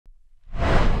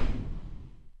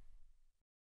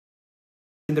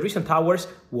in the recent hours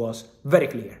was very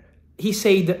clear. He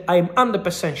said, I'm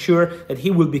 100% sure that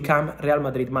he will become Real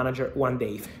Madrid manager one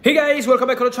day. Hey guys, welcome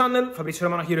back to the channel. Fabrizio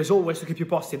Romano here as always to keep you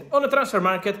posted on the transfer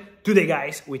market. Today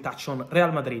guys, we touch on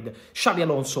Real Madrid, Xabi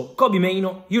Alonso, Kobbie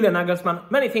Mainoo, Julian Nagelsmann,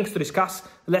 many things to discuss.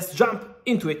 Let's jump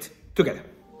into it together.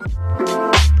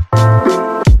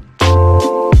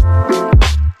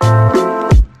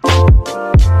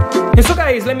 And so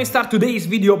guys, let me start today's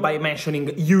video by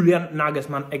mentioning Julian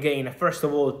Nagelsmann again. First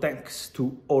of all, thanks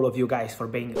to all of you guys for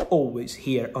being always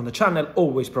here on the channel,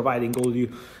 always providing all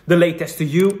you the latest to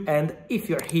you. And if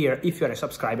you're here, if you're a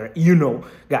subscriber, you know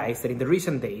guys that in the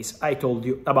recent days I told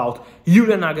you about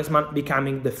Julian Nagelsmann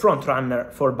becoming the front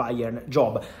runner for Bayern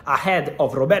job, ahead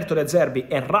of Roberto De Zerbi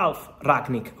and Ralf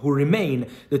Rangnick, who remain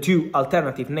the two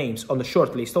alternative names on the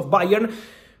shortlist of Bayern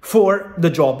for the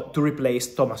job to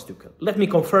replace Thomas Tuchel. Let me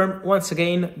confirm once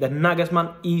again that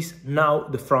Nagelsmann is now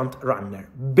the front runner.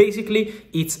 Basically,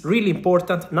 it's really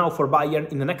important now for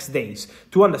Bayern in the next days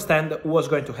to understand what's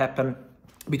going to happen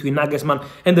between Nagelsmann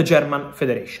and the German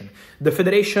Federation. The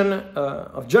Federation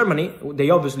of Germany, they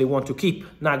obviously want to keep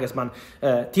Nagelsmann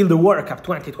till the World Cup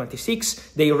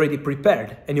 2026. They already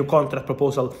prepared a new contract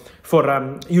proposal for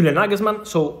Julian Nagelsmann,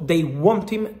 so they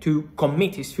want him to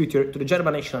commit his future to the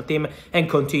German national team and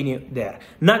continue there.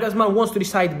 Nagelsmann wants to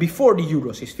decide before the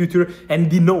Euros his future,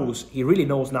 and he really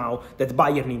knows now that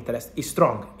Bayern interest is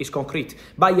strong, is concrete.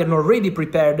 Bayern already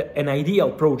prepared an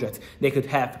ideal project they could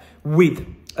have with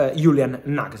Julian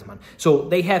Nagelsmann. So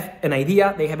they have an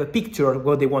idea, they have a picture of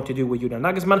what they want to do with Julian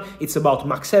Nagelsmann. It's about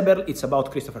Max Eberl, it's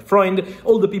about Christopher Freund.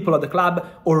 All the people at the club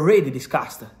already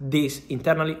discussed this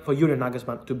internally for Julian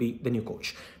Nagelsmann to be the new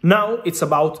coach. Now it's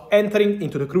about entering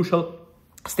into the crucial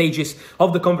stages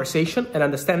of the conversation and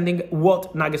understanding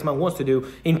what Nagelsmann wants to do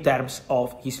in terms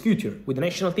of his future with the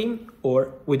national team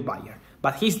or with Bayern.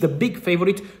 But he's the big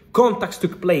favorite. Contacts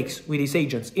took place with his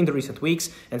agents in the recent weeks,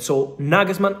 and so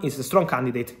Nagelsmann is the strong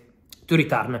candidate to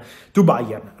return to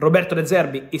Bayern. Roberto De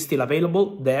Zerbi is still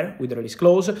available there with the release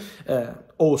clause,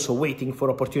 also waiting for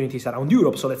opportunities around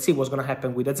Europe. So let's see what's going to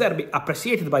happen with De Zerbi,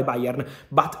 appreciated by Bayern,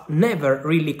 but never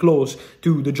really close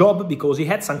to the job because he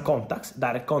had some contacts,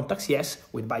 direct contacts, yes,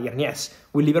 with Bayern, yes,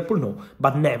 with Liverpool, no,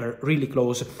 but never really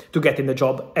close to getting the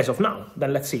job as of now.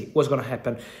 Then let's see what's going to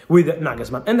happen with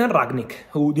Nagelsmann. And then Rangnick,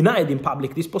 who denied in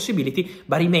public this possibility,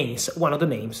 but remains one of the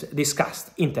names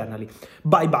discussed internally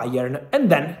by Bayern.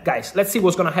 And then, guys, let's see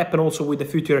what's going to happen also with the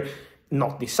future,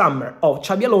 not this summer, of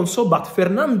Xabi Alonso, but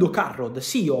Fernando Carro, the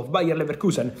CEO of Bayer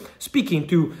Leverkusen, speaking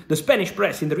to the Spanish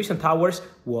press in the recent hours,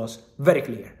 was very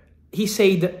clear. He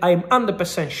said, I'm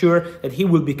 100% sure that he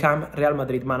will become Real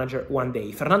Madrid manager one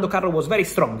day. Fernando Carro was very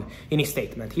strong in his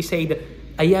statement. He said,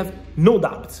 I have no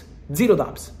doubts, zero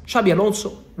doubts, Xabi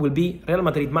Alonso will be Real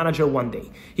Madrid manager one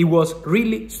day. He was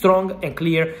really strong and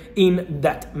clear in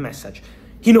that message.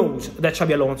 He knows that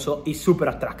Xabi Alonso is super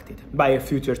attracted by a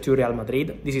future to Real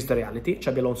Madrid. This is the reality.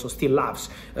 Xabi Alonso still loves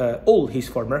all his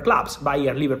former clubs,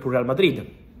 Bayern, Liverpool, Real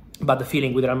Madrid. But the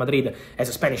feeling with Real Madrid as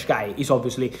a Spanish guy is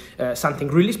obviously something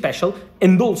really special.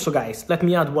 And also, guys, let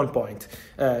me add one point.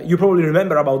 You probably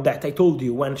remember about that. I told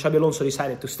you when Xabi Alonso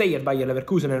decided to stay at Bayer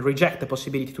Leverkusen and reject the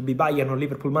possibility to be Bayern or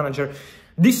Liverpool manager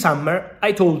this summer,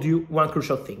 I told you one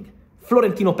crucial thing.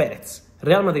 Florentino Perez,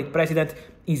 Real Madrid president,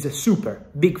 is a super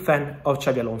big fan of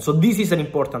Xabi Alonso. This is an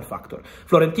important factor.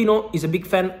 Florentino is a big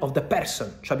fan of the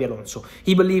person, Xabi Alonso.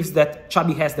 He believes that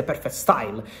Xabi has the perfect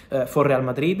style for Real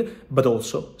Madrid, but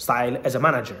also style as a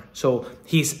manager. So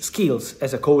his skills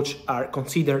as a coach are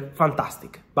considered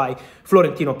fantastic by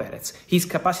Florentino Perez. His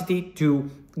capacity to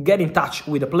get in touch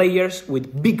with the players,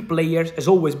 with big players, has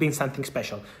always been something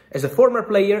special. As a former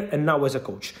player and now as a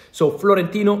coach. So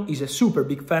Florentino is a super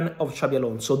big fan of Xabi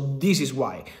Alonso. This is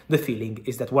why the feeling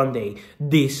is that one day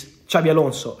this Xabi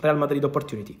Alonso Real Madrid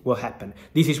opportunity will happen.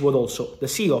 This is what also the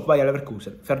CEO of Bayer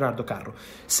Leverkusen, Fernando Carro,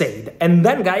 said. And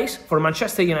then, guys, for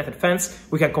Manchester United fans,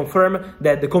 we can confirm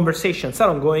that the conversations are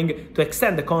ongoing to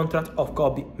extend the contract of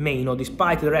Kobbie Mainoo,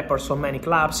 despite the reports on many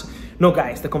clubs. No,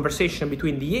 guys, the conversation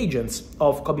between the agents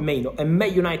of Kobbie Mainoo and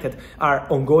Man United are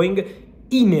ongoing.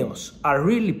 Emails are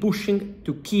really pushing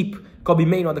to keep Kobbie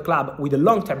Mainoo at the club with a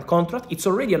long-term contract. It's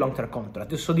already a long-term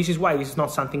contract, so this is why it's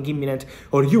not something imminent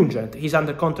or urgent. He's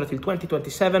under contract till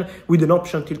 2027 with an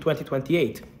option till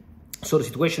 2028. So the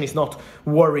situation is not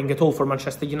worrying at all for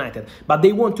Manchester United, but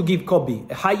they want to give Kobe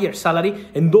a higher salary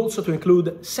and also to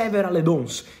include several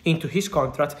add-ons into his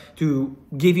contract to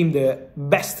give him the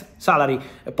best salary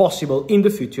possible in the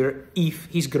future if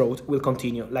his growth will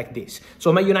continue like this.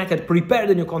 So Man United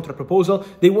prepared a new contract proposal.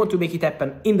 They want to make it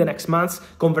happen in the next months.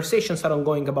 Conversations are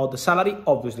ongoing about the salary.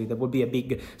 Obviously, there will be a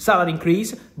big salary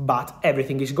increase, but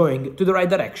everything is going to the right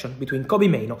direction between Kobe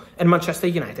Mainoo and Manchester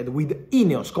United, with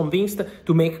Ineos convinced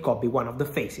to make Kobe one of the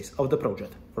faces of the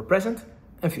project for present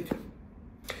and future.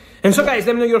 And so guys,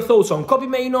 let me know your thoughts on Kobe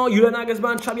Mainoo, Julian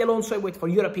Nagelsmann, Xabi Alonso. I wait for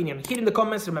your opinion here in the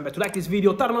comments. Remember to like this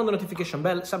video, turn on the notification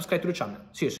bell, subscribe to the channel.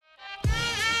 See you soon.